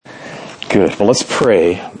Good. Well, let's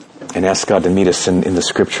pray and ask God to meet us in the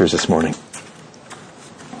Scriptures this morning.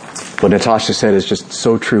 What Natasha said is just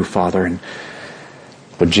so true, Father, and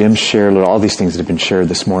what Jim shared, all these things that have been shared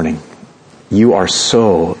this morning. You are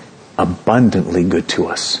so abundantly good to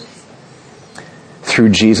us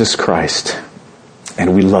through Jesus Christ,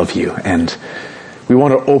 and we love you. And we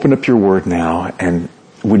want to open up your word now, and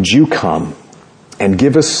would you come and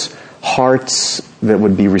give us hearts that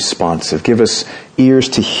would be responsive. Give us ears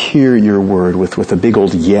to hear your word with a big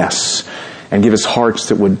old yes. And give us hearts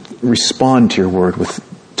that would respond to your word with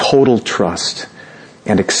total trust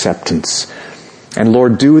and acceptance. And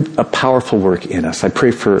Lord, do a powerful work in us. I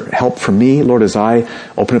pray for help from me. Lord, as I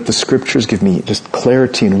open up the Scriptures, give me just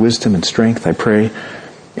clarity and wisdom and strength, I pray.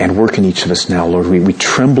 And work in each of us now, Lord. We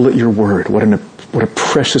tremble at your word. What a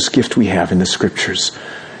precious gift we have in the Scriptures.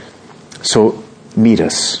 So meet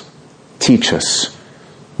us. Teach us,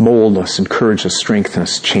 mold us, encourage us, strengthen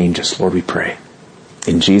us, change us, Lord, we pray.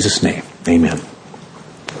 In Jesus' name, amen.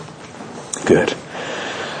 Good.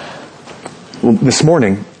 Well, this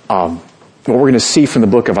morning, what we're going to see from the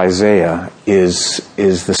book of Isaiah is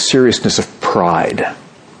the seriousness of pride,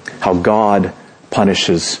 how God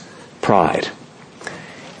punishes pride.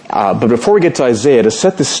 But before we get to Isaiah, to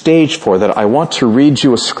set the stage for that, I want to read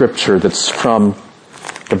you a scripture that's from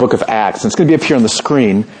the book of Acts. And it's going to be up here on the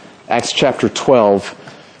screen. Acts chapter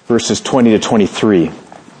 12, verses 20 to 23.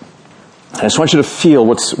 I just want you to feel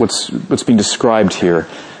what's being described here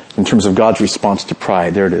in terms of God's response to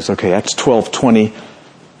pride. There it is. Okay, Acts 12, 20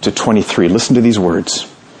 to 23. Listen to these words.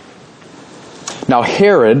 Now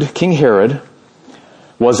Herod, King Herod,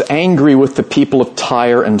 was angry with the people of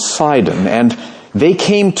Tyre and Sidon, and they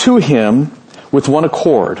came to him with one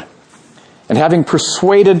accord. And having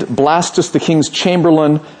persuaded Blastus the king's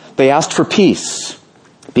chamberlain, they asked for peace,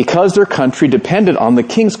 because their country depended on the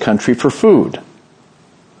king's country for food.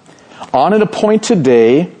 On an appointed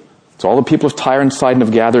day, so all the people of Tyre and Sidon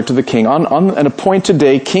have gathered to the king. On an appointed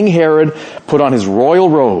day, King Herod put on his royal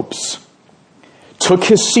robes, took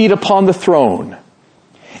his seat upon the throne,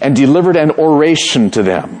 and delivered an oration to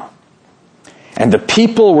them. And the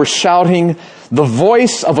people were shouting, "The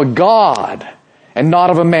voice of a God and not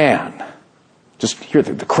of a man." Just hear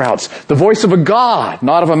the crowds. The voice of a God,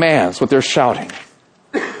 not of a man. That's what they're shouting.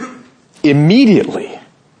 Immediately,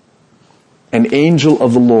 an angel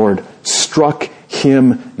of the Lord struck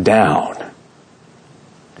him down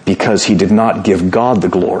because he did not give God the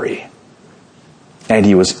glory, and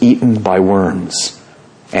he was eaten by worms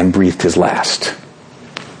and breathed his last.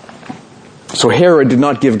 So Herod did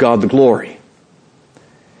not give God the glory.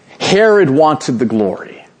 Herod wanted the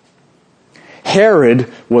glory. Herod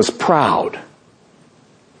was proud.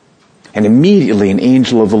 And immediately an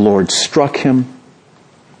angel of the Lord struck him.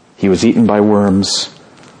 He was eaten by worms,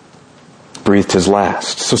 breathed his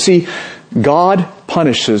last. So see, God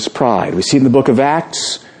punishes pride. We see it in the book of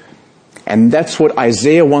Acts, and that's what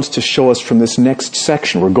Isaiah wants to show us from this next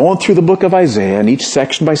section. We're going through the book of Isaiah, and each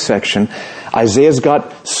section by section, Isaiah's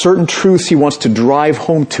got certain truths he wants to drive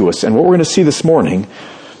home to us. And what we're going to see this morning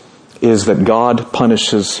is that God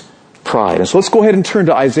punishes pride. And so let's go ahead and turn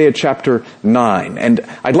to Isaiah chapter 9. And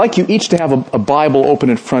I'd like you each to have a Bible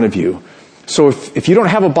open in front of you. So if you don't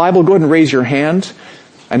have a Bible, go ahead and raise your hand.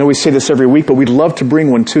 I know we say this every week, but we'd love to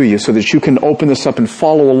bring one to you so that you can open this up and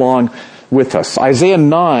follow along with us. Isaiah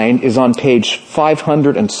 9 is on page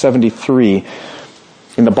 573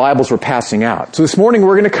 in the Bibles we're passing out. So this morning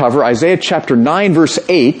we're going to cover Isaiah chapter 9 verse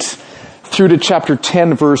 8 through to chapter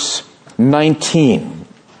 10 verse 19.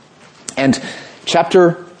 And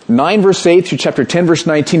chapter 9 verse 8 through chapter 10 verse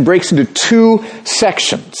 19 breaks into two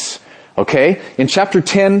sections. Okay? In chapter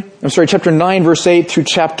 9 verse 8 through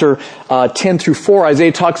chapter 10 through 4,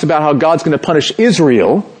 Isaiah talks about how God's going to punish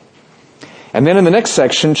Israel. And then in the next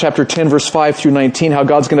section, chapter 10 verse 5 through 19, how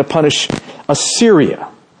God's going to punish Assyria.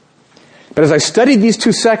 But as I studied these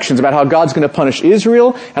two sections about how God's going to punish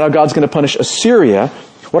Israel and how God's going to punish Assyria,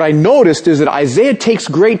 what I noticed is that Isaiah takes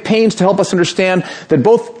great pains to help us understand that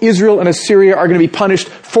both Israel and Assyria are going to be punished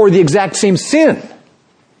for the exact same sin.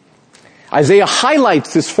 Isaiah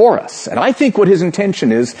highlights this for us. And I think what his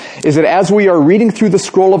intention is that as we are reading through the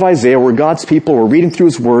scroll of Isaiah, we're God's people, we're reading through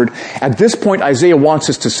his word, at this point Isaiah wants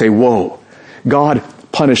us to say, whoa, God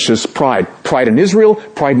punishes pride. Pride in Israel,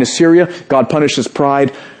 pride in Assyria, God punishes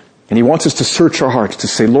pride. And he wants us to search our hearts to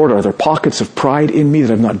say, Lord, are there pockets of pride in me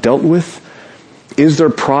that I've not dealt with? Is there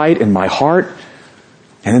pride in my heart?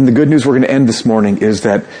 And then the good news we're going to end this morning is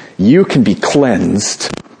that you can be cleansed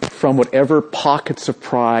from whatever pockets of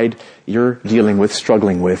pride you're dealing with,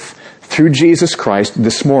 struggling with. Through Jesus Christ,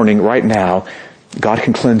 this morning, right now, God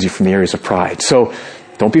can cleanse you from the areas of pride. So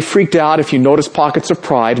Don't be freaked out if you notice pockets of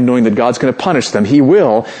pride and knowing that God's going to punish them. He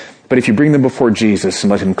will. But if you bring them before Jesus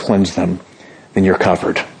and let him cleanse them, then you're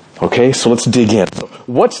covered. Okay, so let's dig in.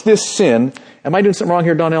 What's this sin? Am I doing something wrong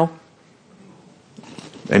here, Donnell?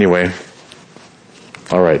 Anyway.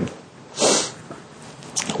 All right.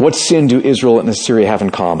 What sin do Israel and Assyria have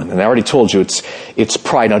in common? And I already told you it's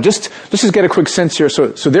pride. Now let's just get a quick sense here.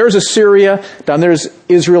 So there's Assyria, down there's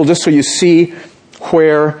Israel, just so you see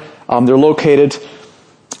where they're located.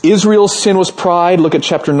 Israel's sin was pride. Look at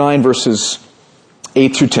chapter 9, verses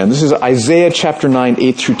 8 through 10. This is Isaiah chapter 9,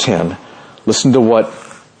 8 through 10. Listen to what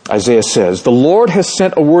Isaiah says. The Lord has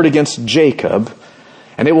sent a word against Jacob,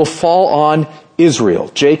 and it will fall on Israel.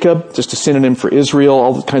 Jacob, just a synonym for Israel,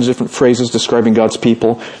 all the kinds of different phrases describing God's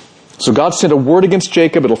people. So God sent a word against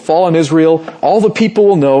Jacob. It'll fall on Israel. All the people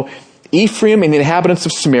will know, Ephraim and the inhabitants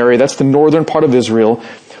of Samaria, that's the northern part of Israel,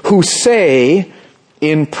 who say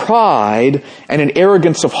in pride and in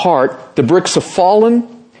arrogance of heart, the bricks have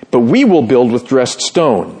fallen, but we will build with dressed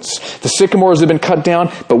stones. The sycamores have been cut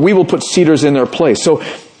down, but we will put cedars in their place. So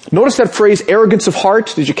notice that phrase, arrogance of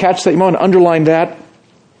heart. Did you catch that? You want to underline that.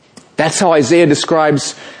 That's how Isaiah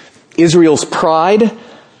describes Israel's pride.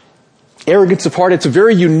 Arrogance of heart. It's a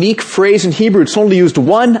very unique phrase in Hebrew. It's only used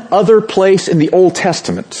one other place in the Old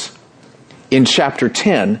Testament, in chapter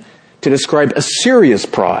 10, to describe Assyria's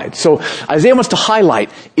pride. So Isaiah wants to highlight,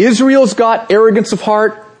 Israel's got arrogance of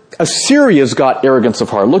heart, Assyria's got arrogance of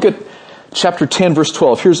heart. Look at chapter 10, verse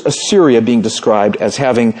 12. Here's Assyria being described as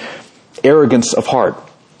having arrogance of heart.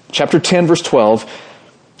 Chapter 10, verse 12.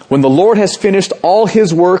 When the Lord has finished all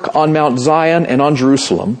his work on Mount Zion and on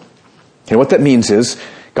Jerusalem, and what that means is,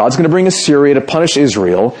 God's going to bring Assyria to punish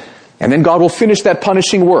Israel, and then God will finish that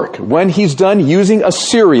punishing work. When he's done using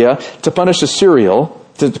Assyria to punish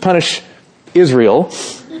Israel,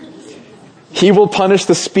 he will punish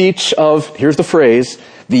the speech of, here's the phrase,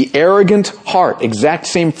 the arrogant heart. Exact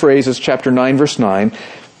same phrase as chapter 9, verse 9.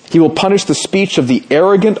 He will punish the speech of the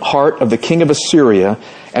arrogant heart of the king of Assyria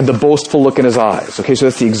and the boastful look in his eyes. Okay, so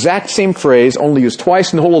that's the exact same phrase, only used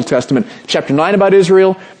twice in the whole Old Testament. Chapter 9 about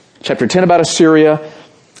Israel, chapter 10 about Assyria.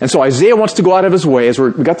 And so Isaiah wants to go out of his way, as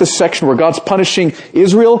we got this section where God's punishing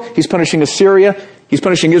Israel, he's punishing Assyria, he's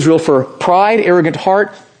punishing Israel for pride, arrogant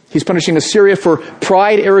heart, he's punishing Assyria for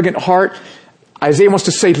pride, arrogant heart. Isaiah wants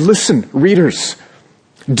to say, listen, readers,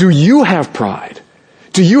 do you have pride?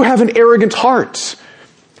 Do you have an arrogant heart?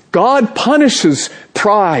 God punishes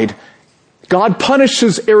pride. God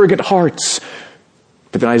punishes arrogant hearts.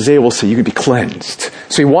 But then Isaiah will say, you can be cleansed.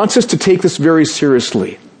 So he wants us to take this very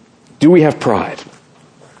seriously. Do we have pride?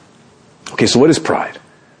 Okay, so what is pride?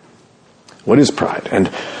 What is pride?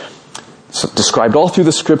 And so described all through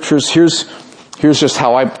the scriptures. Here's just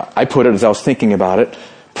how I put it as I was thinking about it.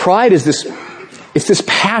 Pride is it's this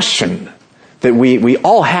passion that we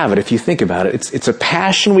all have it, if you think about it. It's a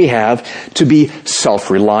passion we have to be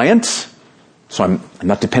self-reliant. So I'm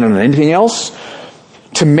not dependent on anything else.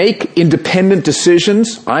 To make independent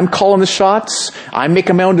decisions. I'm calling the shots. I'm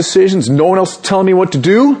making my own decisions. No one else is telling me what to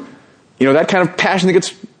do. You know, that kind of passion that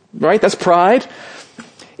gets, right? That's pride.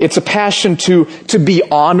 It's a passion to be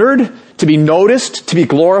honored, to be noticed, to be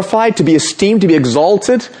glorified, to be esteemed, to be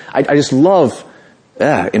exalted. I just love,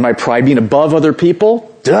 in my pride, being above other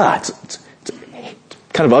people. It's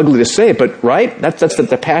kind of ugly to say it, but right? That's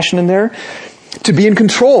the passion in there. To be in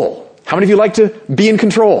control. How many of you like to be in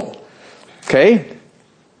control? Okay?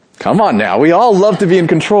 Come on now. We all love to be in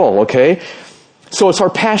control, okay? So it's our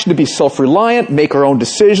passion to be self-reliant, make our own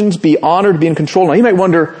decisions, be honored, be in control. Now you might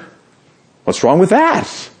wonder, what's wrong with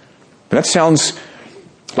that? That sounds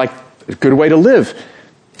like a good way to live.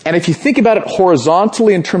 And if you think about it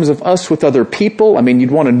horizontally in terms of us with other people, I mean,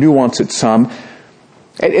 you'd want to nuance it some.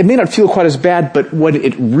 It may not feel quite as bad, but when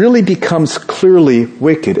it really becomes clearly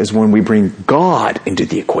wicked is when we bring God into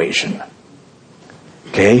the equation.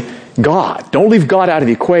 Okay? God. Don't leave God out of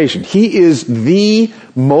the equation. He is the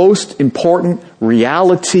most important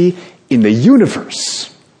reality in the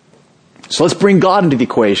universe. So let's bring God into the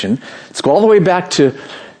equation. Let's go all the way back to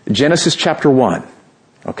Genesis chapter 1.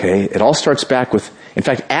 Okay? It all starts back with, in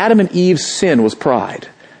fact, Adam and Eve's sin was pride.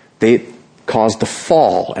 They caused the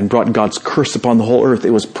fall and brought God's curse upon the whole earth. It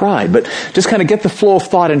was pride. But just kind of get the flow of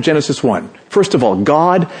thought in Genesis 1. First of all,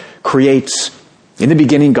 God creates, in the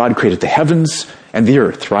beginning, God created the heavens and the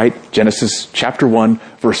earth, right? Genesis chapter 1,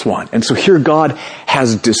 verse 1. And so here God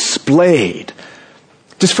has displayed,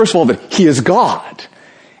 just first of all, that He is God.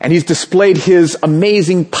 And He's displayed His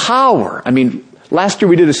amazing power. I mean, last year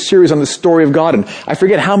we did a series on the story of God, and I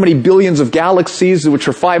forget how many billions of galaxies, which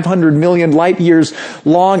are 500 million light years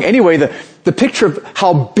long. Anyway, the picture of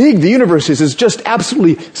how big the universe is just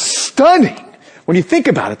absolutely stunning. When you think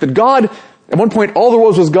about it, that God, at one point all there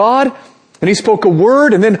was God, and he spoke a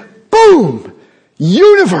word, and then boom!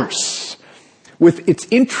 Universe! With its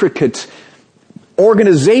intricate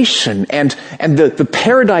organization and the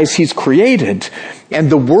paradise he's created and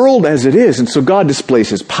the world as it is. And so God displays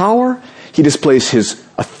his power, he displays his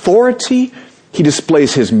authority, he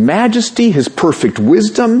displays his majesty, his perfect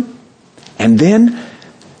wisdom, and then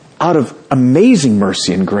out of amazing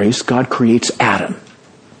mercy and grace, God creates Adam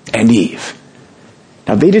and Eve.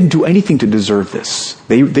 Now, they didn't do anything to deserve this.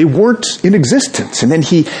 They weren't in existence. And then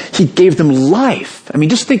he gave them life. I mean,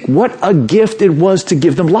 just think what a gift it was to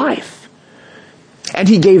give them life. And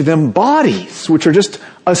he gave them bodies, which are just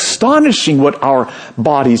astonishing what our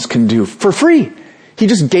bodies can do for free. He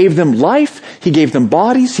just gave them life. He gave them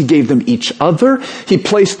bodies. He gave them each other. He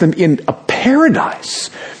placed them in a paradise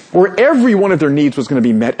where every one of their needs was going to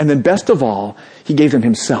be met. And then best of all, he gave them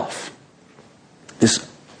himself. This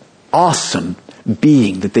awesome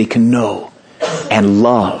being that they can know and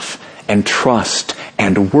love and trust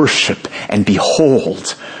and worship and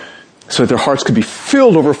behold, so that their hearts could be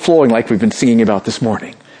filled overflowing like we've been singing about this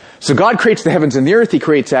morning. So God creates the heavens and the earth. He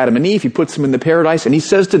creates Adam and Eve. He puts them in the paradise, and he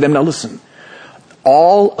says to them, now listen,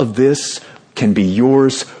 all of this can be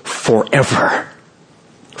yours forever.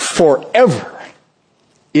 Forever.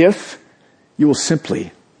 If you will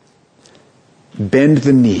simply bend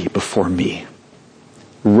the knee before me,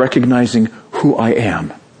 recognizing who I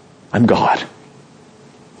am. I'm God.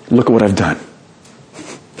 Look at what I've done.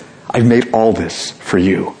 I've made all this for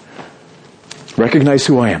you. Recognize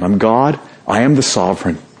who I am. I'm God. I am the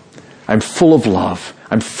sovereign. I'm full of love.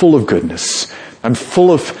 I'm full of goodness. I'm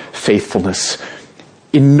full of faithfulness.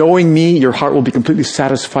 In knowing me, your heart will be completely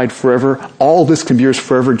satisfied forever. All this can be yours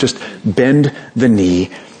forever. Just bend the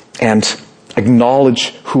knee and acknowledge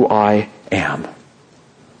who I am.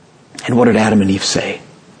 And what did Adam and Eve say?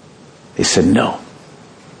 They said no.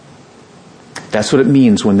 That's what it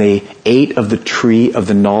means when they ate of the tree of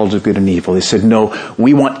the knowledge of good and evil. They said, no,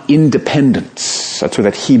 we want independence. That's what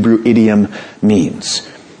that Hebrew idiom means.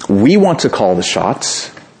 We want to call the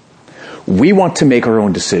shots. We want to make our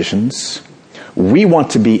own decisions. We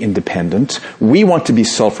want to be independent. We want to be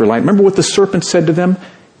self-reliant. Remember what the serpent said to them?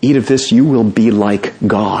 Eat of this, you will be like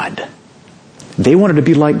God. They wanted to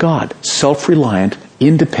be like God. Self-reliant,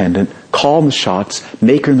 independent, call the shots,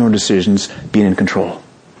 make their own decisions, being in control.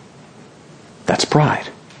 That's pride.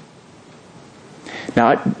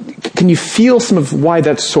 Now, can you feel some of why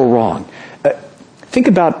that's so wrong? Think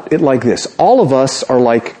about it like this. All of us are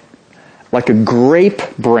like a grape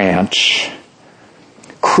branch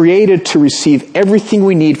created to receive everything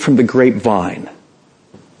we need from the grapevine.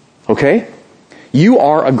 Okay? You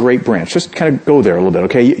are a grape branch. Just kind of go there a little bit,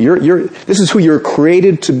 okay? This is who you're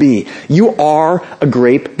created to be. You are a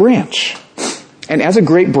grape branch. And as a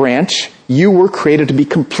grape branch, you were created to be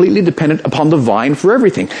completely dependent upon the vine for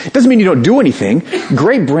everything. It doesn't mean you don't do anything.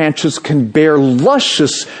 Grape branches can bear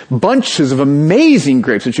luscious bunches of amazing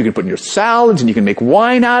grapes that you can put in your salads and you can make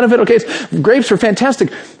wine out of it. Okay, grapes are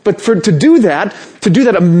fantastic. But to do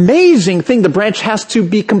that amazing thing, the branch has to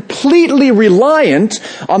be completely reliant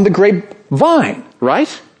on the grapevine,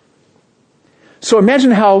 right? So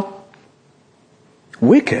imagine how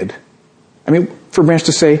wicked, for a branch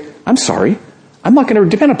to say, I'm sorry, I'm not going to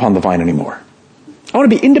depend upon the vine anymore. I want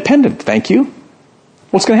to be independent, thank you.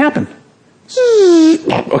 What's going to happen?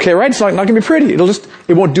 Okay, right? It's not going to be pretty.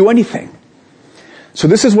 It won't do anything. So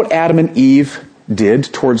this is what Adam and Eve did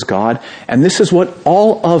towards God, and this is what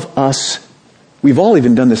all of us, we've all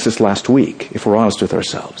even done this last week, if we're honest with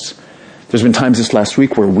ourselves. There's been times this last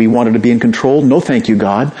week where we wanted to be in control. No, thank you,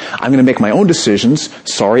 God. I'm going to make my own decisions.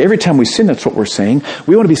 Sorry. Every time we sin, that's what we're saying.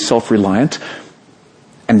 We want to be self-reliant.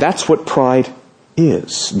 And that's what pride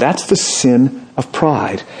is. That's the sin of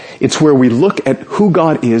pride. It's where we look at who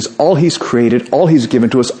God is, all He's created, all He's given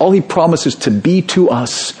to us, all He promises to be to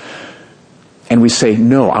us. And we say,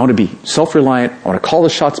 no, I want to be self-reliant. I want to call the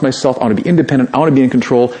shots myself. I want to be independent. I want to be in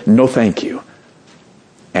control. No, thank you.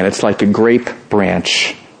 And it's like a grape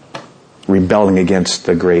branch rebelling against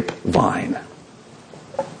the grapevine.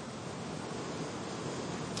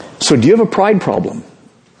 So do you have a pride problem?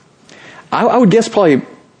 I would guess probably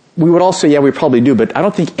we would all say, yeah, we probably do, but I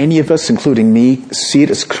don't think any of us, including me, see it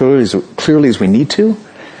as clearly as we need to.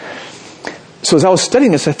 So as I was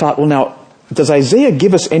studying this, I thought, well, now, does Isaiah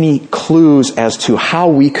give us any clues as to how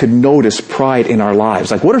we could notice pride in our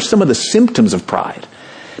lives? Like, what are some of the symptoms of pride?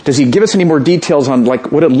 Does he give us any more details on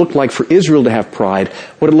like what it looked like for Israel to have pride,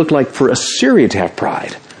 what it looked like for Assyria to have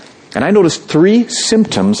pride? And I noticed 3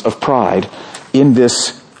 symptoms of pride in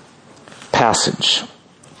this passage.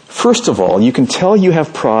 First of all, you can tell you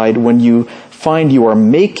have pride when you find you are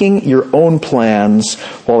making your own plans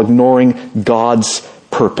while ignoring God's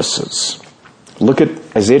purposes. Look at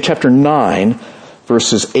Isaiah chapter 9,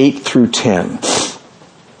 verses 8 through 10.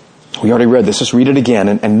 We already read this. Just read it again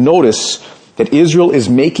and notice that Israel is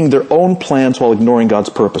making their own plans while ignoring God's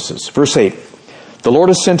purposes. Verse 8, the Lord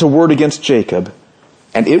has sent a word against Jacob,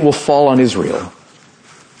 and it will fall on Israel.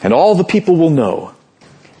 And all the people will know,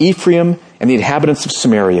 Ephraim and the inhabitants of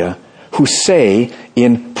Samaria, who say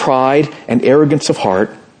in pride and arrogance of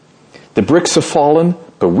heart, the bricks have fallen,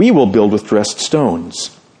 but we will build with dressed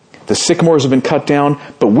stones. The sycamores have been cut down,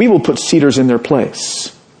 but we will put cedars in their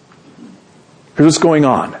place. Here's what's going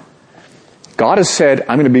on. God has said,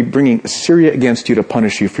 I'm going to be bringing Assyria against you to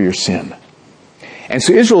punish you for your sin. And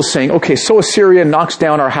so Israel is saying, okay, so Assyria knocks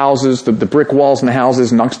down our houses, the brick walls in the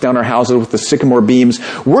houses, knocks down our houses with the sycamore beams.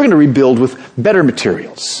 We're going to rebuild with better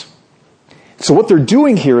materials. So what they're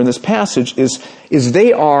doing here in this passage is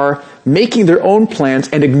they are making their own plans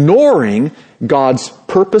and ignoring God's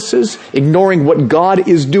purposes, ignoring what God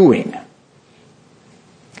is doing.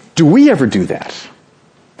 Do we ever do that?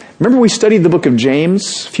 Remember we studied the book of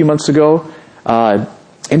James a few months ago?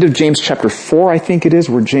 End of James chapter 4, I think it is,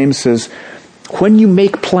 where James says, when you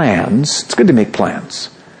make plans, it's good to make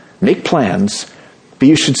plans. Make plans, but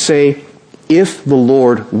you should say, if the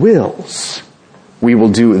Lord wills, we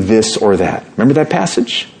will do this or that. Remember that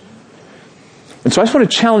passage? And so I just want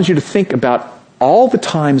to challenge you to think about all the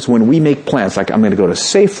times when we make plans, like I'm going to go to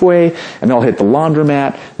Safeway, and then I'll hit the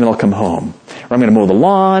laundromat, and then I'll come home. Or I'm going to mow the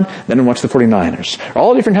lawn, then I'll watch the 49ers. Or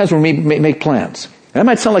all the different times when we make plans. And that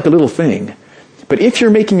might sound like a little thing, but if you're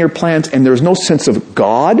making your plans and there's no sense of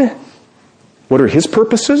God, what are His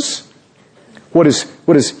purposes? What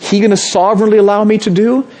is He going to sovereignly allow me to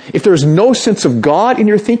do? If there's no sense of God in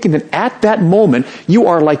your thinking, then at that moment, you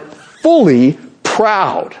are like fully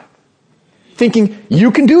proud. Thinking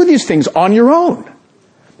you can do these things on your own.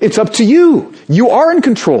 It's up to you. You are in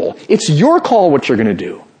control. It's your call what you're going to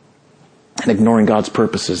do. And ignoring God's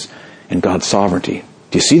purposes and God's sovereignty.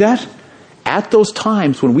 Do you see that? At those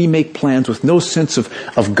times when we make plans with no sense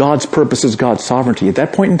of God's purposes, God's sovereignty, at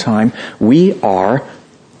that point in time, we are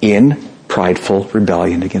in prideful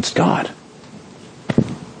rebellion against God.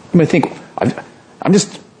 You might think, I'm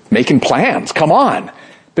just making plans. Come on.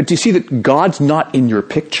 But do you see that God's not in your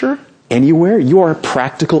picture anywhere? You are a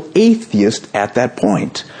practical atheist at that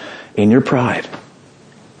point in your pride.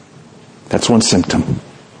 That's one symptom.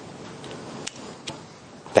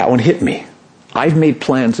 That one hit me. I've made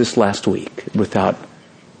plans this last week without,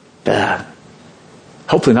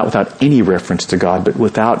 hopefully not without any reference to God, but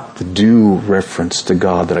without the due reference to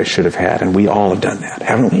God that I should have had. And we all have done that,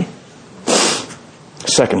 haven't we?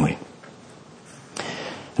 Secondly,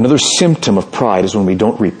 another symptom of pride is when we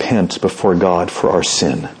don't repent before God for our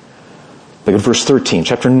sin. Look at verse 13,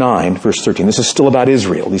 chapter 9, verse 13. This is still about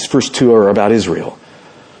Israel. These first two are about Israel.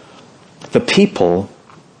 The people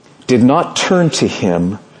did not turn to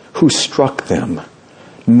Him who struck them,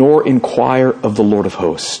 nor inquire of the Lord of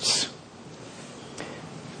hosts.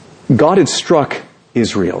 God had struck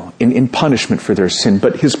Israel in punishment for their sin,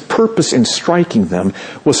 but His purpose in striking them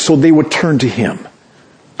was so they would turn to Him,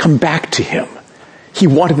 come back to Him. He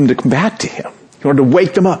wanted them to come back to Him. He wanted to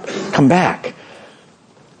wake them up, come back.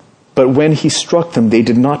 But when He struck them, they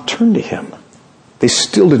did not turn to Him. They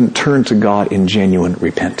still didn't turn to God in genuine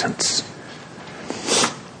repentance.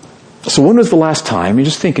 So when was the last time, you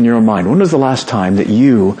just think in your own mind, when was the last time that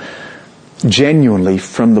you genuinely,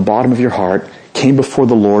 from the bottom of your heart, came before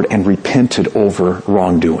the Lord and repented over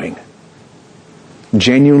wrongdoing?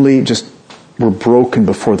 Genuinely just were broken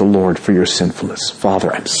before the Lord for your sinfulness.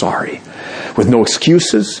 Father, I'm sorry. With no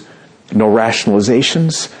excuses, no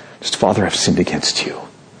rationalizations, just, Father, I've sinned against you.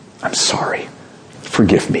 I'm sorry.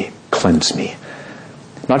 Forgive me. Cleanse me.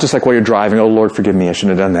 Not just like while you're driving, oh Lord, forgive me, I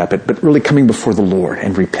shouldn't have done that, but really coming before the Lord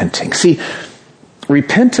and repenting. See,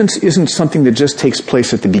 repentance isn't something that just takes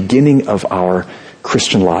place at the beginning of our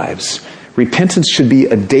Christian lives. Repentance should be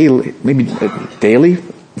a daily,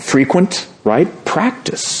 frequent, right,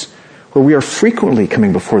 practice where we are frequently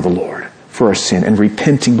coming before the Lord for our sin and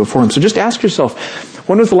repenting before Him. So just ask yourself,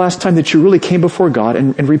 when was the last time that you really came before God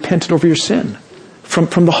and repented over your sin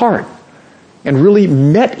from the heart? And really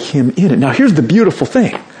met Him in it. Now here's the beautiful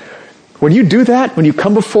thing. When you do that, when you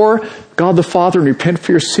come before God the Father and repent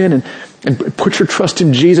for your sin and put your trust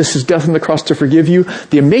in Jesus, His death on the cross to forgive you,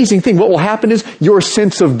 the amazing thing, what will happen is your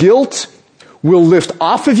sense of guilt will lift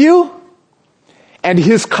off of you, and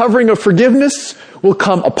His covering of forgiveness will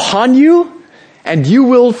come upon you, and you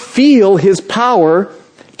will feel His power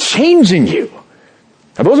changing you.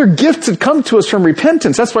 Now, those are gifts that come to us from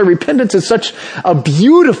repentance. That's why repentance is such a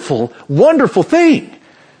beautiful, wonderful thing.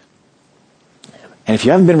 And if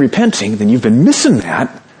you haven't been repenting, then you've been missing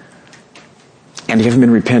that. And if you haven't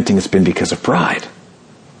been repenting, it's been because of pride.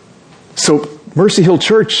 So, Mercy Hill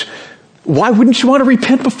Church, why wouldn't you want to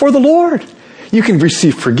repent before the Lord? You can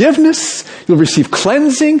receive forgiveness. You'll receive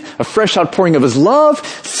cleansing, a fresh outpouring of His love.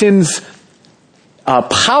 Sin's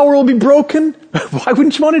power will be broken. Why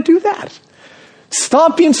wouldn't you want to do that?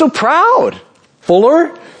 Stop being so proud.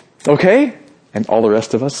 Fuller, okay? And all the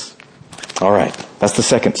rest of us. All right, that's the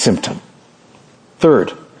second symptom.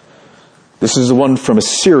 Third, this is the one from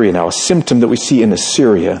Assyria now, a symptom that we see in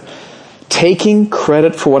Assyria. Taking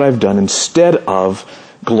credit for what I've done instead of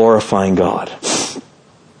glorifying God.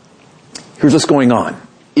 Here's what's going on.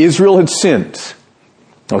 Israel had sinned.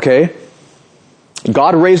 Okay?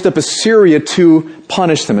 God raised up Assyria to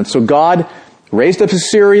punish them. And so God raised up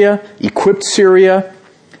Assyria, equipped Syria,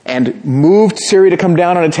 and moved Syria to come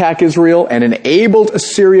down and attack Israel, and enabled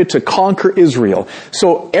Assyria to conquer Israel.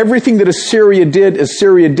 So everything that Assyria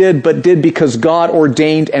did, but did because God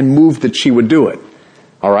ordained and moved that she would do it.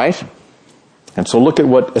 All right? And so look at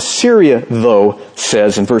what Assyria, though,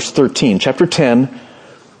 says in verse 13. Chapter 10,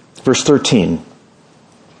 verse 13.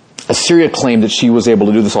 Assyria claimed that she was able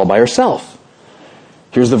to do this all by herself.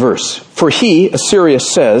 Here's the verse. For he, Assyria,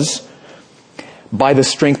 says, by the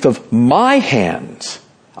strength of my hands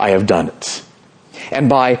I have done it, and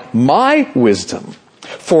by my wisdom,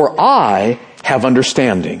 for I have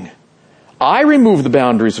understanding. I remove the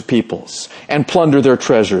boundaries of peoples and plunder their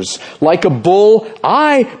treasures. Like a bull,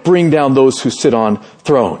 I bring down those who sit on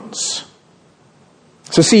thrones.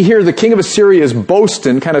 So see here, the king of Assyria is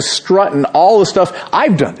boasting, kind of strutting all the stuff.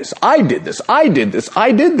 I've done this. I did this. I did this.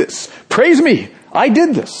 I did this. Praise me. I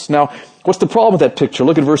did this. Now, what's the problem with that picture?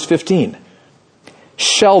 Look at verse 15.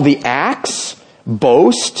 Shall the axe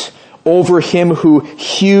boast over him who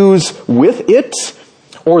hews with it,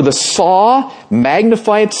 or the saw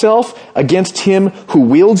magnify itself against him who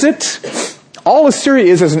wields it? All Assyria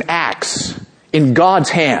is an axe in God's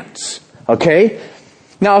hands. Okay?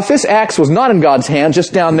 Now, if this axe was not in God's hands,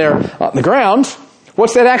 just down there on the ground,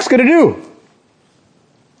 what's that axe going to do?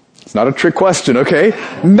 It's not a trick question, okay?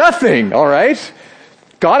 Nothing, all right?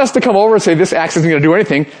 God has to come over and say, this axe isn't going to do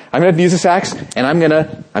anything. I'm going to use this axe, and I'm going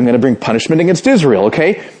to bring punishment against Israel,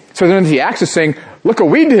 okay? So then the axe is saying, look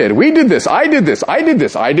what we did. We did this. I did this. I did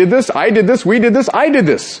this. I did this. I did this. We did this. I did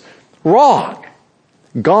this. Wrong.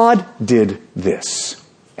 God did this.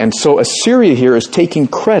 And so Assyria here is taking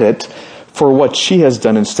credit for what she has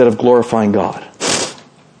done instead of glorifying God.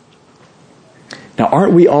 Now,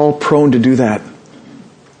 aren't we all prone to do that?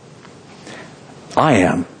 I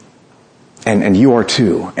am. And you are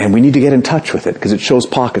too. And we need to get in touch with it because it shows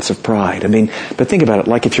pockets of pride. I mean, but think about it.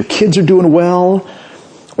 Like if your kids are doing well,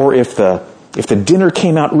 or if the dinner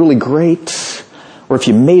came out really great, or if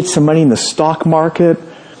you made some money in the stock market,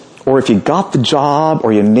 or if you got the job,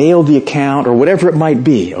 or you nailed the account, or whatever it might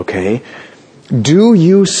be, okay? Do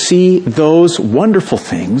you see those wonderful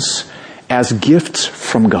things as gifts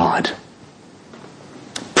from God?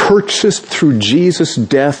 Purchased through Jesus'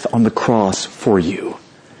 death on the cross for you.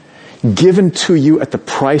 Given to you at the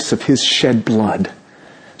price of His shed blood,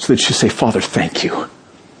 so that you say, Father, thank you.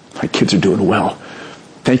 My kids are doing well.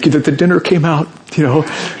 Thank you that the dinner came out,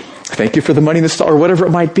 Thank you for the money in the store, or whatever it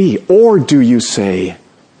might be. Or do you say,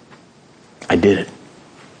 I did it.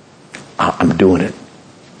 I'm doing it.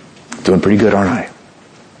 Doing pretty good, aren't I?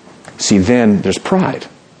 See, then there's pride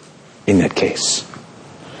in that case.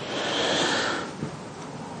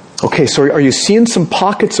 Okay, so are you seeing some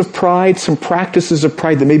pockets of pride, some practices of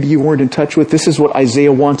pride that maybe you weren't in touch with? This is what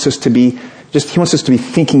Isaiah wants us to be, he wants us to be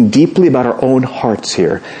thinking deeply about our own hearts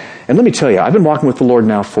here. And let me tell you, I've been walking with the Lord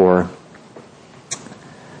now for,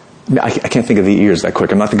 I can't think of the years that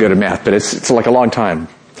quick. I'm not that good at math, but it's like a long time.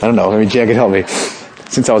 I don't know, maybe Jay could help me.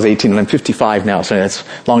 Since I was 18, and I'm 55 now, so that's a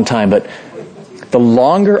long time. But the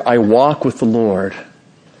longer I walk with the Lord,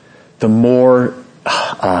 the more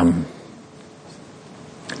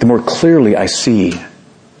clearly I see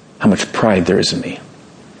how much pride there is in me.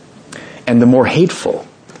 And the more hateful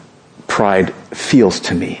pride feels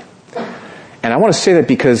to me. And I want to say that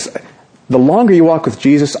because the longer you walk with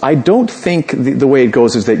Jesus, I don't think the way it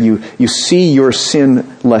goes is that you see your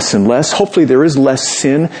sin less and less. Hopefully there is less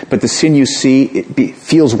sin, but the sin you see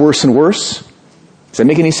feels worse and worse. Does that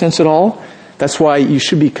make any sense at all? That's why you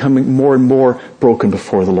should be becoming more and more broken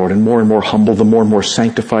before the Lord and more humble the more and more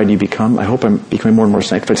sanctified you become. I hope I'm becoming more and more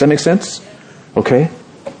sanctified. Does that make sense? Okay?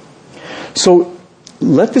 So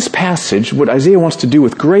let this passage, what Isaiah wants to do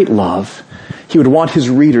with great love, he would want his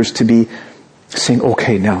readers to be saying,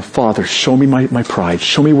 okay, now, Father, show me my pride.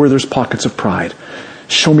 Show me where there's pockets of pride.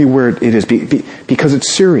 Show me where it is, because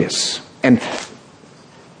it's serious. And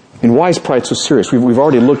And why is pride so serious? We've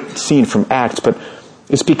already seen from Acts, but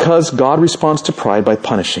it's because God responds to pride by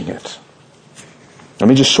punishing it. Let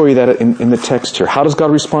me just show you that in the text here. How does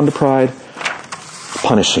God respond to pride?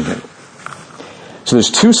 Punishing it. So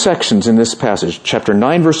there's two sections in this passage. Chapter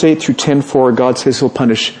 9, verse 8 through 10:4, God says He'll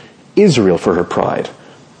punish Israel for her pride.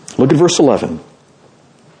 Look at verse 11.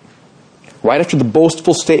 Right after the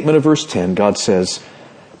boastful statement of verse 10, God says,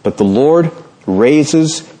 "But the Lord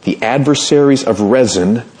raises the adversaries of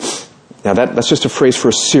Rezin." Now that's just a phrase for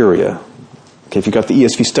Assyria. Okay, if you got the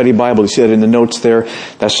ESV Study Bible, you see that in the notes there.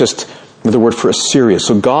 That's just another word for Assyria.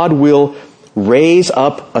 So God will raise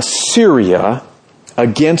up Assyria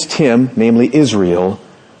against him, namely Israel,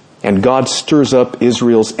 and God stirs up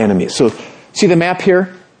Israel's enemies. So see the map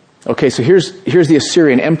here? Okay, so here's the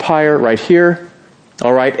Assyrian Empire right here.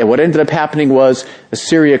 All right, and what ended up happening was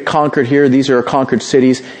Assyria conquered here. These are conquered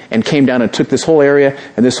cities, and came down and took this whole area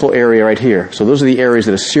and this whole area right here. So those are the areas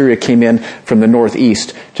that Assyria came in from the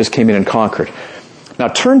northeast, just came in and conquered. Now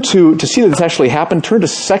turn to see that this actually happened, turn to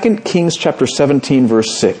 2 Kings chapter 17,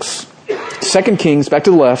 verse 6. 2 Kings, back to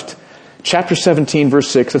the left, chapter 17, verse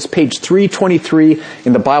 6. That's page 323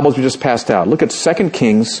 in the Bibles we just passed out. Look at 2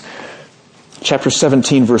 Kings chapter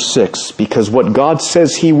 17, verse 6, because what God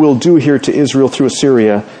says He will do here to Israel through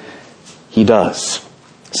Assyria, He does.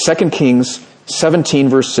 2 Kings 17,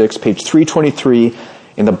 verse 6, page 323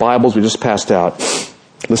 in the Bibles we just passed out.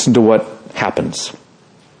 Listen to what happens.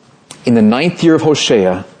 In the 9th year of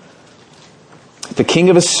Hoshea, the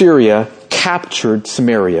king of Assyria captured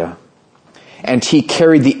Samaria, and he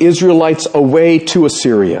carried the Israelites away to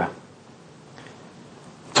Assyria.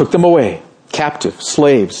 Took them away, captive,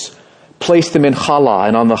 slaves, placed them in Hala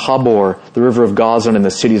and on the Habor, the river of Gazan, and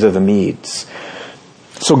the cities of the Medes.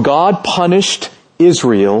 So God punished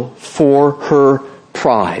Israel for her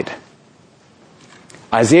pride.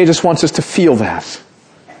 Isaiah just wants us to feel that.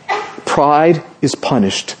 Pride is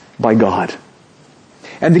punished by God.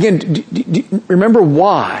 And again, do remember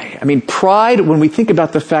why? I mean, pride, when we think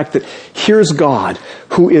about the fact that here's God,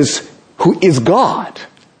 who is God,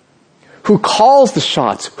 who calls the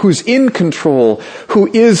shots, who's in control, who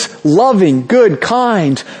is loving, good,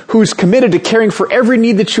 kind, who's committed to caring for every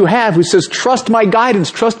need that you have, who says, trust my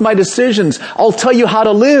guidance, trust my decisions, I'll tell you how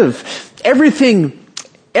to live. Everything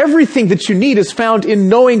that you need is found in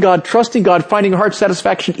knowing God, trusting God, finding heart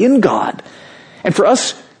satisfaction in God. And for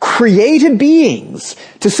us created beings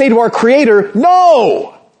to say to our Creator,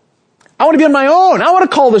 no! I want to be on my own. I want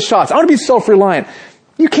to call the shots. I want to be self-reliant.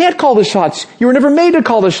 You can't call the shots. You were never made to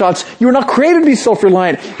call the shots. You were not created to be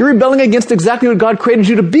self-reliant. You're rebelling against exactly what God created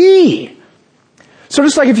you to be. So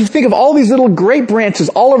just like if you think of all these little grape branches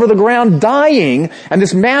all over the ground dying, and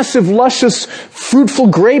this massive, luscious, fruitful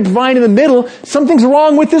grapevine in the middle, something's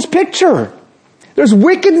wrong with this picture. There's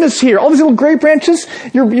wickedness here. All these little grape branches,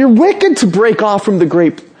 you're wicked to break off from the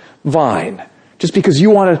grapevine just because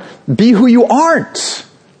you want to be who you aren't.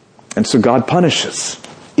 And so God punishes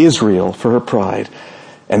Israel for her pride.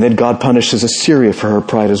 And then God punishes Assyria for her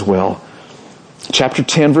pride as well. Chapter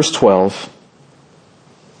 10, verse 12.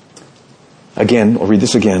 Again, I'll read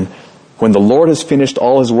this again. When the Lord has finished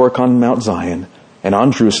all His work on Mount Zion and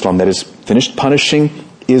on Jerusalem, that is, finished punishing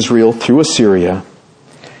Israel through Assyria,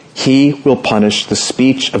 He will punish the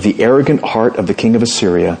speech of the arrogant heart of the king of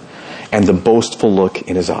Assyria and the boastful look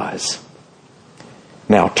in his eyes.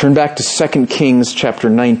 Now, turn back to 2 Kings chapter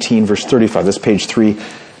 19, verse 35. That's page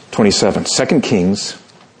 327. 2 Kings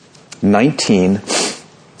 19,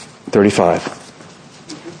 35.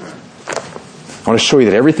 I want to show you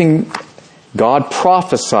that everything God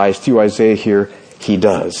prophesies through Isaiah here, He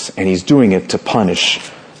does. And He's doing it to punish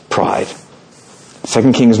pride.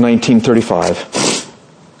 2 Kings 19:35.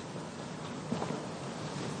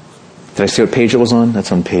 Did I say what page it was on?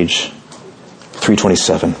 That's on page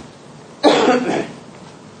 327.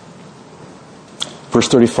 Verse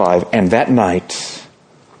 35. And that night,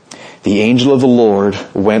 the angel of the Lord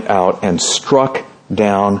went out and struck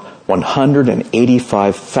down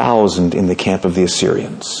 185,000 in the camp of the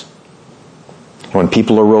Assyrians. And when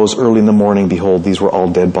people arose early in the morning, behold, these were all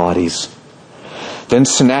dead bodies. Then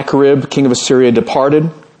Sennacherib, king of Assyria, departed,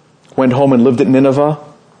 went home and lived at Nineveh.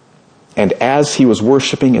 And as he was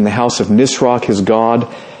worshipping in the house of Nisroch, his god,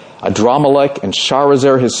 Adramelech and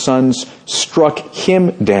Sharezer, his sons, struck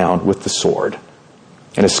him down with the sword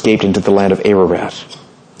and escaped into the land of Ararat.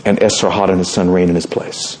 And Esarhaddon, his son, reigned in his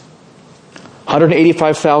place.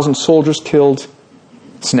 185,000 soldiers killed.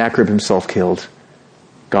 Sennacherib himself killed.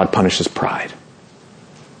 God punishes pride.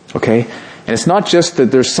 Okay? And it's not just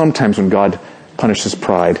that there's sometimes when God punishes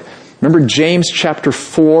pride. Remember James chapter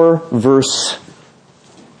 4, verse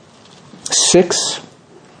 6?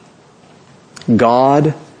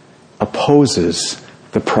 God opposes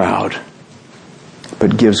the proud,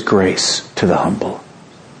 but gives grace to the humble.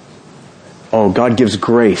 Oh, God gives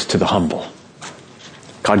grace to the humble.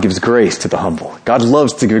 God gives grace to the humble. God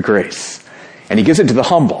loves to give grace. And He gives it to the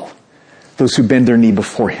humble, those who bend their knee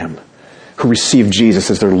before Him, who receive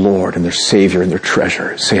Jesus as their Lord and their Savior and their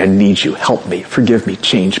treasure. Say, I need you. Help me. Forgive me.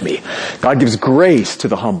 Change me. God gives grace to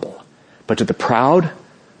the humble. But to the proud,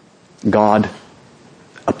 God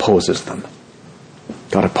opposes them.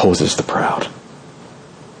 God opposes the proud.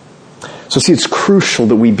 So see, it's crucial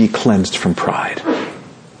that we be cleansed from pride.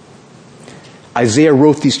 Isaiah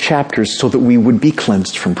wrote these chapters so that we would be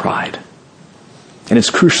cleansed from pride. And it's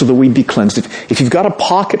crucial that we be cleansed. If you've got a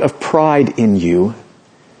pocket of pride in you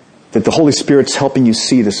that the Holy Spirit's helping you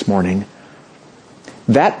see this morning,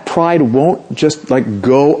 that pride won't just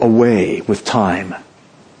go away with time.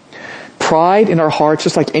 Pride in our hearts,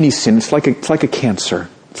 just like any sin, it's like a cancer.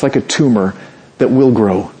 It's like a tumor that will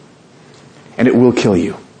grow. And it will kill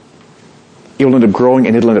you. It will end up growing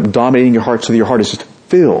and it'll end up dominating your heart so that your heart is just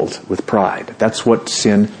filled with pride. That's what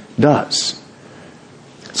sin does.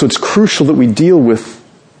 So it's crucial that we deal with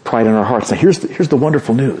pride in our hearts. Now here's the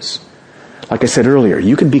wonderful news. Like I said earlier,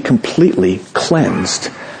 you can be completely cleansed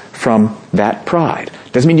from that pride.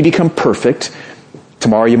 Doesn't mean you become perfect.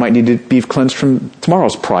 Tomorrow you might need to be cleansed from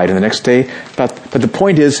tomorrow's pride and the next day. But the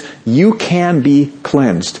point is, you can be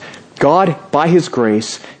cleansed. God, by His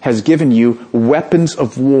grace, has given you weapons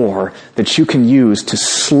of war that you can use to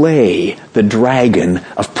slay the dragon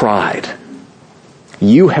of pride.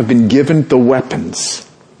 You have been given the weapons,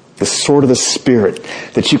 the sword of the Spirit,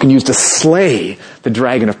 that you can use to slay the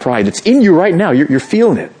dragon of pride. It's in you right now. You're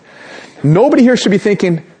feeling it. Nobody here should be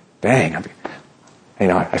thinking, dang,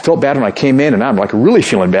 I felt bad when I came in and I'm really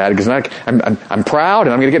feeling bad because I'm proud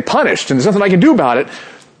and I'm going to get punished and there's nothing I can do about it.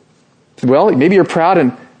 Well, maybe you're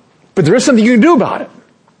proud but there is something you can do about it.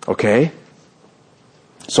 Okay?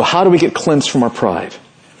 So how do we get cleansed from our pride?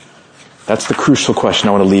 That's the crucial question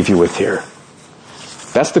I want to leave you with here.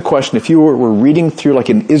 That's the question. If you were reading through, like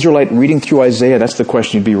an Israelite reading through Isaiah, that's the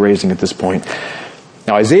question you'd be raising at this point.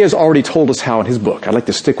 Now, Isaiah's already told us how in his book. I'd like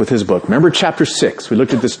to stick with his book. Remember chapter 6? We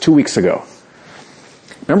looked at this 2 weeks ago.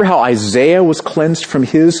 Remember how Isaiah was cleansed from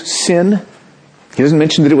his sin? He doesn't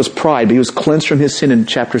mention that it was pride, but he was cleansed from his sin in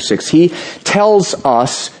chapter 6. He tells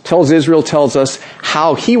Israel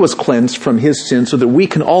how he was cleansed from his sin so that we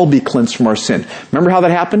can all be cleansed from our sin. Remember how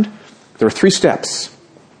that happened? There were 3 steps.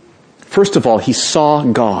 First of all, he saw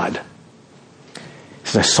God. He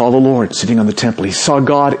says, I saw the Lord sitting on the temple. He saw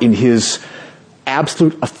God in His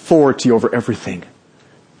absolute authority over everything.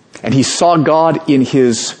 And he saw God in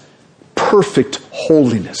His perfect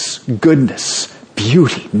holiness, goodness,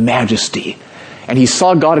 beauty, majesty. And he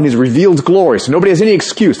saw God in His revealed glory. So nobody has any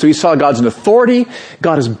excuse. So he saw God's in authority.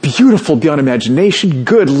 God is beautiful beyond imagination,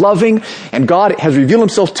 good, loving. And God has revealed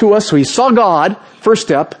Himself to us. So he saw God, first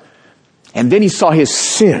step. And then he saw his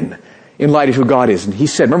sin in light of who God is. And he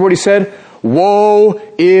said, remember what he said? Woe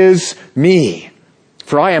is me,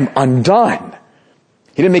 for I am undone.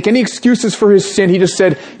 He didn't make any excuses for his sin. He just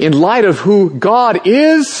said, in light of who God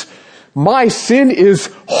is, my sin is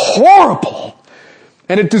horrible.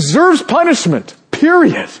 And it deserves punishment.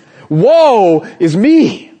 Period. Woe is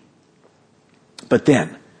me. But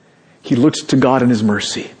then, he looked to God in His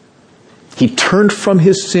mercy. He turned from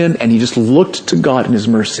his sin and he just looked to God in His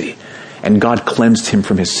mercy. And God cleansed him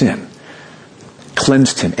from his sin.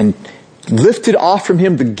 Cleansed him and lifted off from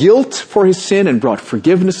him the guilt for his sin and brought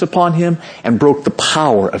forgiveness upon him and broke the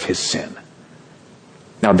power of his sin.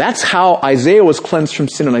 Now that's how Isaiah was cleansed from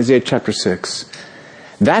sin in Isaiah chapter 6.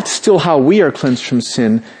 That's still how we are cleansed from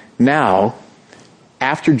sin now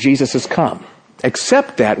after Jesus has come.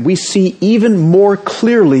 Except that we see even more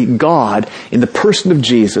clearly God in the person of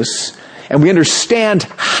Jesus, and we understand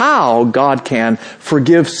how God can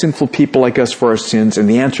forgive sinful people like us for our sins. And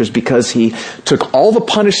the answer is because He took all the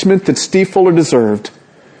punishment that Steve Fuller deserved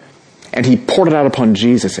and He poured it out upon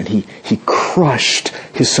Jesus, and He crushed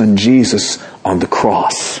His Son Jesus on the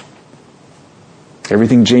cross.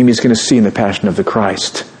 Everything Jamie's going to see in the Passion of the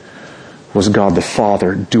Christ was God the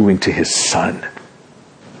Father doing to His Son.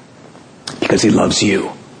 Because He loves you.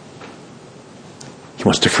 He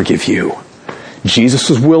wants to forgive you. Jesus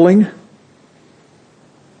was willing.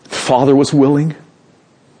 The Father was willing.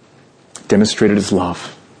 Demonstrated His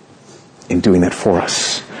love in doing that for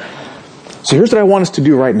us. So here's what I want us to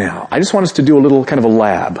do right now. I just want us to do a little kind of a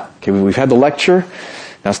lab. Okay, we've had the lecture.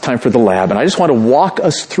 Now it's time for the lab. And I just want to walk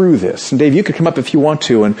us through this. And Dave, you could come up if you want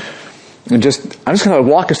to. And I'm just going to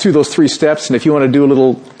walk us through those 3 steps. And if you want to do a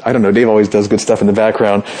little, I don't know, Dave always does good stuff in the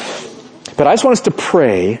background. But I just want us to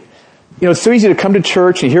pray it's so easy to come to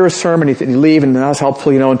church and hear a sermon and you leave and that's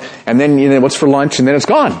helpful, and then, what's for lunch and then it's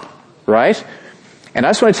gone, right? And I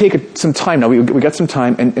just want to take some time now. We got some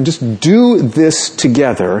time and just do this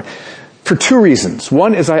together for two reasons.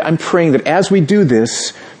 One is I'm praying that as we do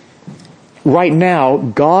this, right now,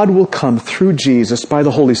 God will come through Jesus by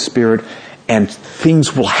the Holy Spirit and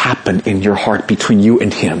things will happen in your heart between you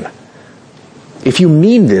and Him. If you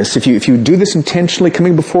mean this, if you do this intentionally,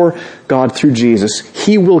 coming before God through Jesus,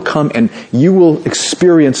 He will come and you will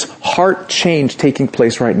experience heart change taking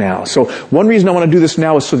place right now. So one reason I want to do this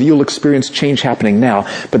now is so that you'll experience change happening now.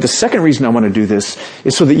 But the second reason I want to do this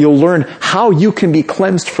is so that you'll learn how you can be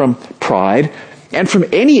cleansed from pride and from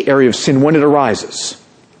any area of sin when it arises.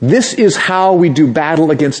 This is how we do battle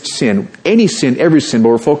against sin. Any sin, every sin, but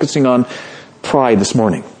we're focusing on pride this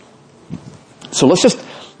morning. So let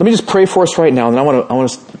me just pray for us right now, and I want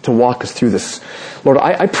us to walk us through this. Lord,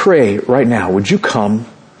 I pray right now, would you come?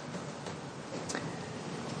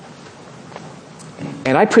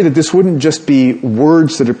 And I pray that this wouldn't just be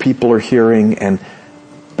words that people are hearing,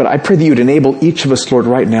 but I pray that you'd enable each of us, Lord,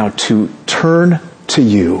 right now to turn to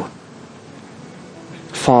you,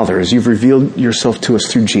 Father, as you've revealed yourself to us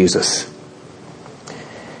through Jesus.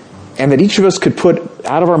 And that each of us could put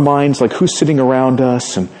out of our minds like who's sitting around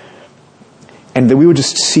us and that we would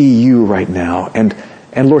just see you right now. And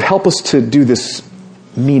Lord, help us to do this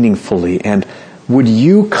meaningfully. And would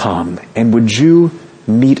you come and would you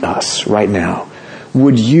meet us right now?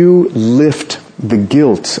 Would you lift the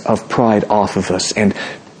guilt of pride off of us and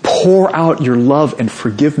pour out your love and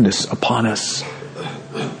forgiveness upon us?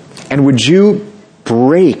 And would you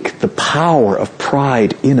break the power of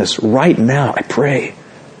pride in us right now? I pray.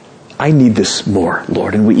 I need this more,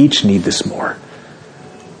 Lord, and we each need this more.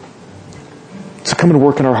 So come and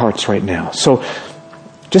work in our hearts right now. So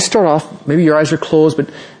just start off, maybe your eyes are closed, but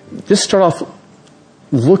just start off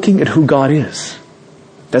looking at who God is.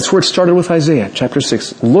 That's where it started with Isaiah chapter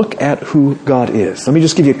 6. Look at who God is. Let me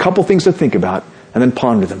just give you a couple things to think about and then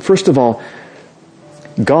ponder them. First of all,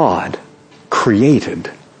 God created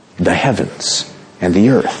the heavens and the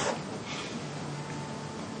earth.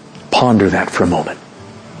 Ponder that for a moment.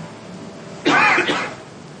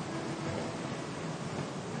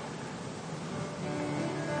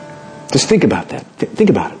 Just think about that. Think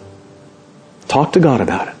about it. Talk to God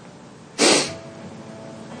about it.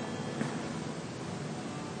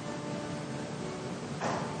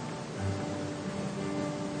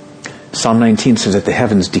 Psalm 19 says that the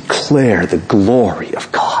heavens declare the glory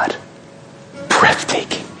of God.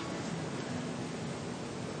 Breathtaking.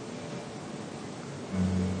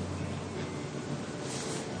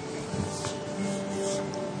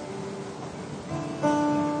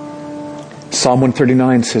 Psalm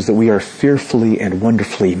 139 says that we are fearfully and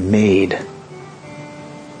wonderfully made.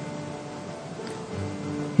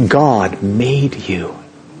 God made you.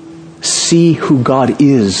 See who God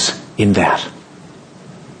is in that.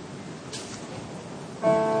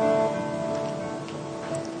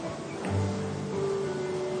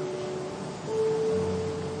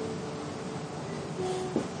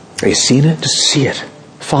 Are you seeing it? Just see it.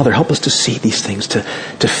 Father, help us to see these things, to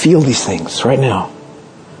feel these things right now.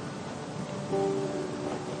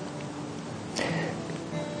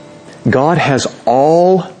 God has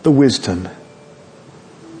all the wisdom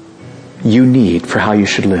you need for how you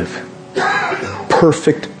should live.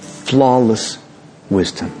 Perfect, flawless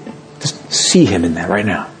wisdom. Just see Him in that right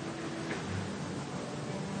now.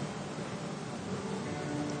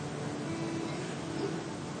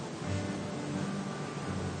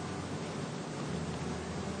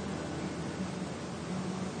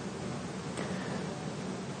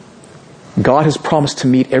 God has promised to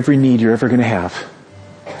meet every need you're ever going to have.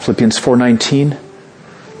 Philippians 4:19.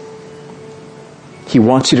 He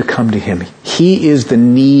wants you to come to Him. He is the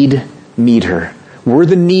need meter. We're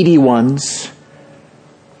the needy ones.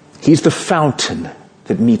 He's the fountain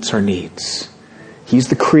that meets our needs. He's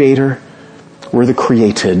the creator. We're the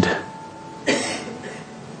created.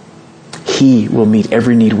 He will meet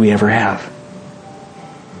every need we ever have.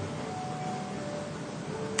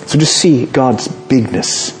 So just see God's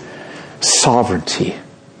bigness, sovereignty,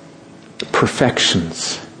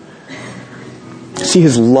 perfections. See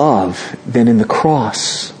His love then in the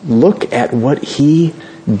cross. Look at what He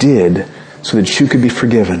did so that you could be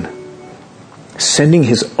forgiven. Sending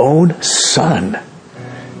His own Son,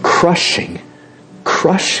 crushing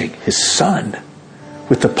His Son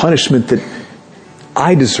with the punishment that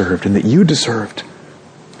I deserved and that you deserved.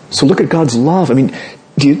 So look at God's love. I mean,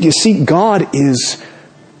 do you see God is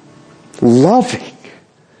loving,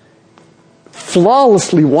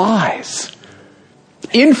 flawlessly wise,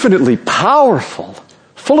 infinitely powerful,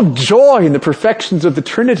 full of joy in the perfections of the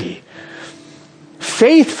Trinity.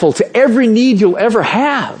 faithful to every need you'll ever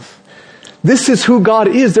have. This is who God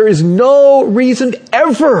is. There is no reason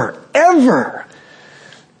ever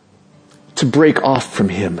to break off from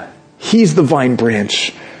Him. He's the vine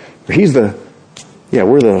branch. He's the,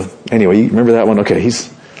 anyway, you remember that one? Okay,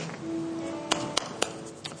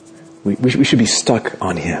 we should be stuck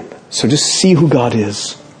on Him. So just see who God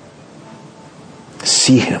is.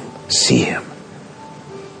 See Him. See Him.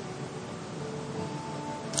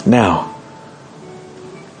 Now,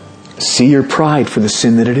 see your pride for the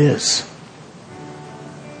sin that it is.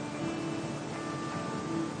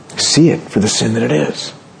 See it for the sin that it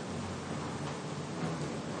is.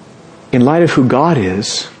 In light of who God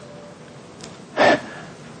is,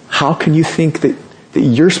 how can you think that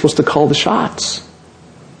you're supposed to call the shots?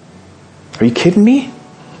 Are you kidding me?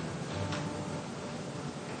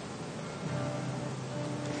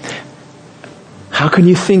 How can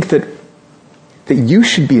you think that you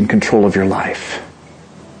should be in control of your life?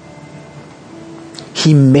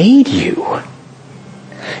 He made you.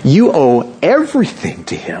 You owe everything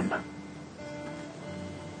to Him.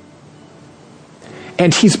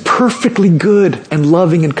 And He's perfectly good and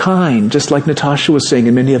loving and kind, just like Natasha was saying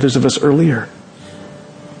and many others of us earlier.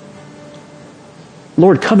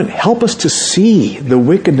 Lord, come and help us to see the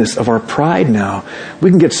wickedness of our pride now. We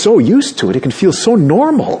can get so used to it. It can feel so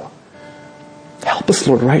normal. Help us,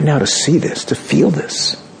 Lord, right now to see this, to feel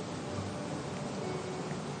this.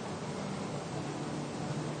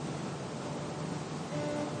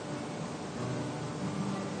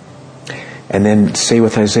 And then say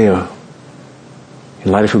with Isaiah,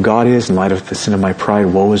 in light of who God is, in light of the sin of my pride,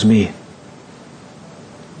 woe is me.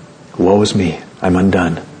 Woe is me. I'm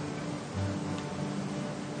undone.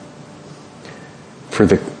 For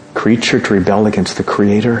the creature to rebel against the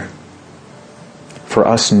Creator, for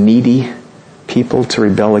us needy people to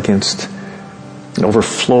rebel against an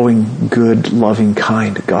overflowing, good, loving,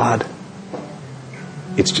 kind God,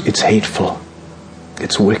 it's hateful.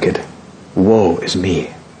 It's wicked. Woe is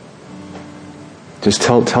me. Just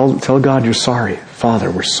tell God you're sorry.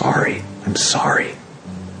 Father, we're sorry. I'm sorry.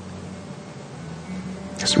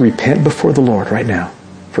 Just repent before the Lord right now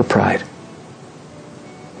for pride.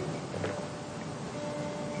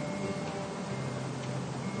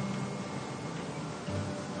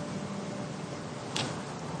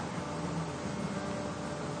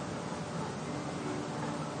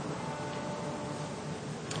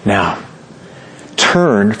 Now,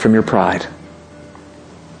 turn from your pride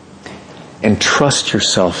and trust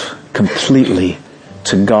yourself completely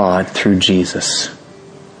to God through Jesus.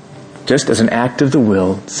 Just as an act of the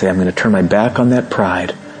will, say, I'm going to turn my back on that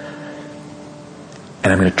pride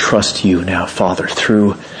and I'm going to trust you now, Father,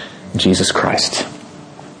 through Jesus Christ.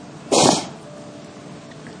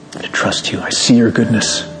 To trust you. I see your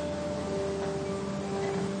goodness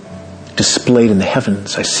displayed in the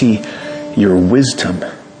heavens. I see your wisdom,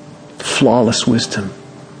 flawless wisdom.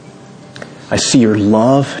 I see your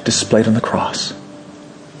love displayed on the cross.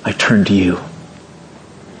 I turn to you.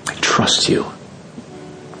 I trust you.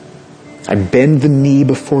 I bend the knee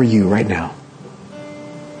before you right now.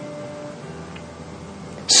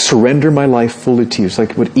 Surrender my life fully to you. It's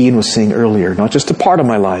like what Ian was saying earlier. Not just a part of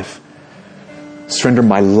my life. Surrender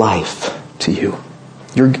my life to you.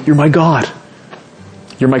 You're my God.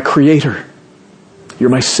 You're my Creator. You're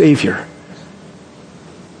my Savior.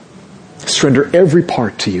 Surrender every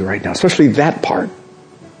part to you right now, especially that part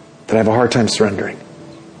that I have a hard time surrendering.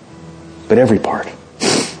 But every part.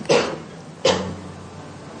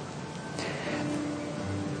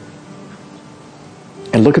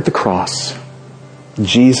 And look at the cross.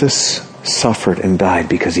 Jesus suffered and died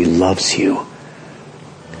because He loves you,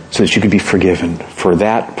 so that you could be forgiven for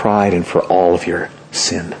that pride and for all of your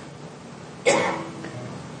sin.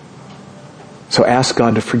 So ask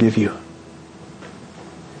God to forgive you.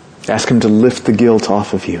 Ask Him to lift the guilt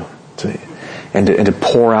off of you and to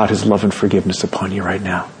pour out His love and forgiveness upon you right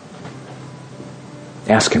now.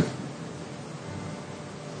 Ask Him.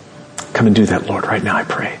 Come and do that, Lord, right now, I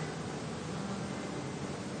pray.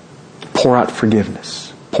 Pour out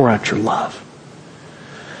forgiveness. Pour out your love.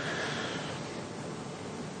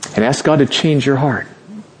 And ask God to change your heart.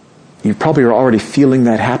 You probably are already feeling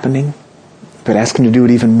that happening, but ask Him to do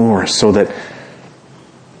it even more so that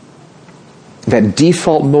that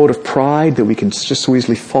default mode of pride that we can just so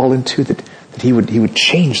easily fall into, that He would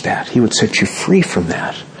change that. He would set you free from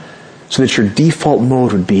that. So that your default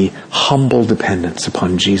mode would be humble dependence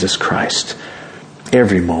upon Jesus Christ.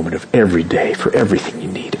 Every moment of every day, for everything you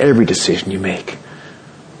need, every decision you make.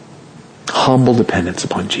 Humble dependence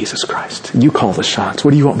upon Jesus Christ. You call the shots.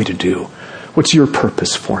 What do you want me to do? What's your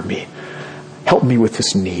purpose for me? Help me with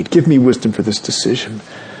this need. Give me wisdom for this decision.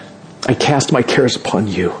 I cast my cares upon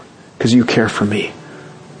you because you care for me.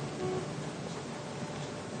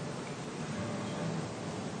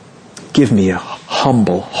 Give me a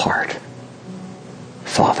humble heart,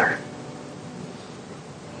 Father.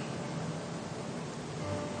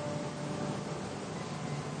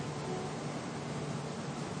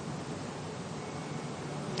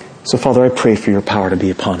 So, Father, I pray for your power to be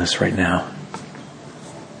upon us right now.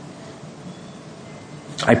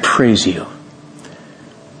 I praise you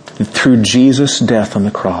that through Jesus' death on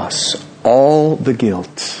the cross, all the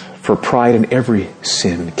guilt for pride and every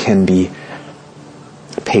sin can be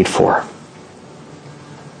paid for.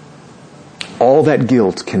 All that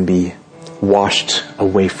guilt can be washed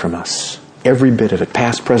away from us. Every bit of it,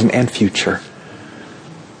 past, present, and future.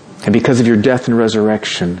 And because of your death and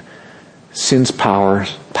resurrection, sin's power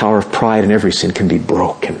of pride and every sin can be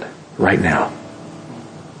broken right now.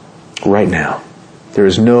 Right now. There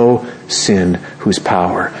is no sin whose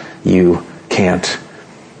power you can't,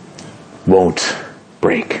 won't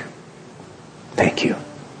break. Thank you.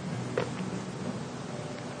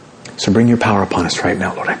 So bring your power upon us right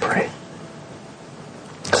now, Lord, I pray.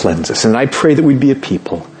 Cleanse us. And I pray that we'd be a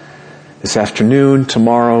people this afternoon,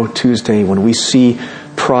 tomorrow, Tuesday, when we see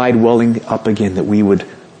pride welling up again, that we would,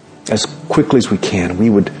 as quickly as we can, we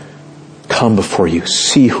would come before you,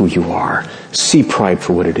 see who you are, see pride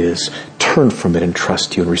for what it is, turn from it and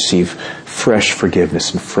trust you and receive fresh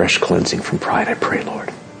forgiveness and fresh cleansing from pride, I pray,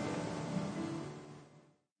 Lord.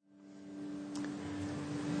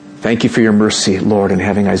 Thank you for your mercy, Lord, in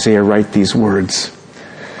having Isaiah write these words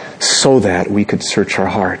so that we could search our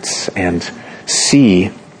hearts and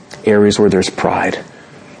see areas where there's pride.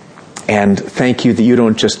 And thank you that you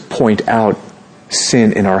don't just point out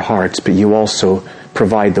sin in our hearts, but you also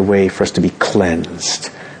provide the way for us to be cleansed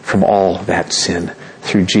from all that sin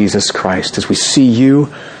through Jesus Christ. As we see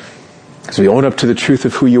you, as we own up to the truth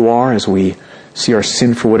of who you are, as we see our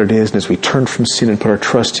sin for what it is, and as we turn from sin and put our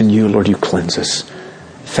trust in you, Lord, you cleanse us.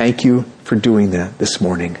 Thank you for doing that this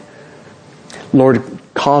morning. Lord,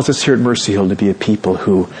 cause us here at Mercy Hill to be a people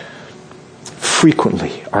who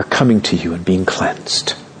frequently are coming to you and being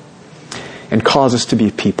cleansed. And cause us to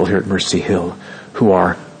be people here at Mercy Hill who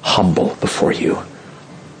are humble before you.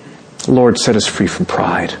 Lord, set us free from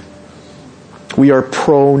pride. We are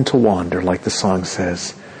prone to wander, like the song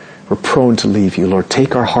says. We're prone to leave you. Lord,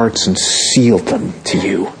 take our hearts and seal them to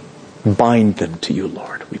you. Bind them to you,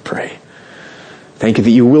 Lord, we pray. Thank you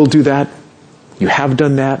that you will do that. You have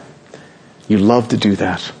done that. You love to do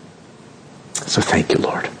that. So thank you,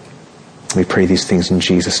 Lord. We pray these things in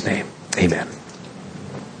Jesus' name. Amen.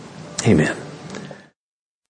 Amen.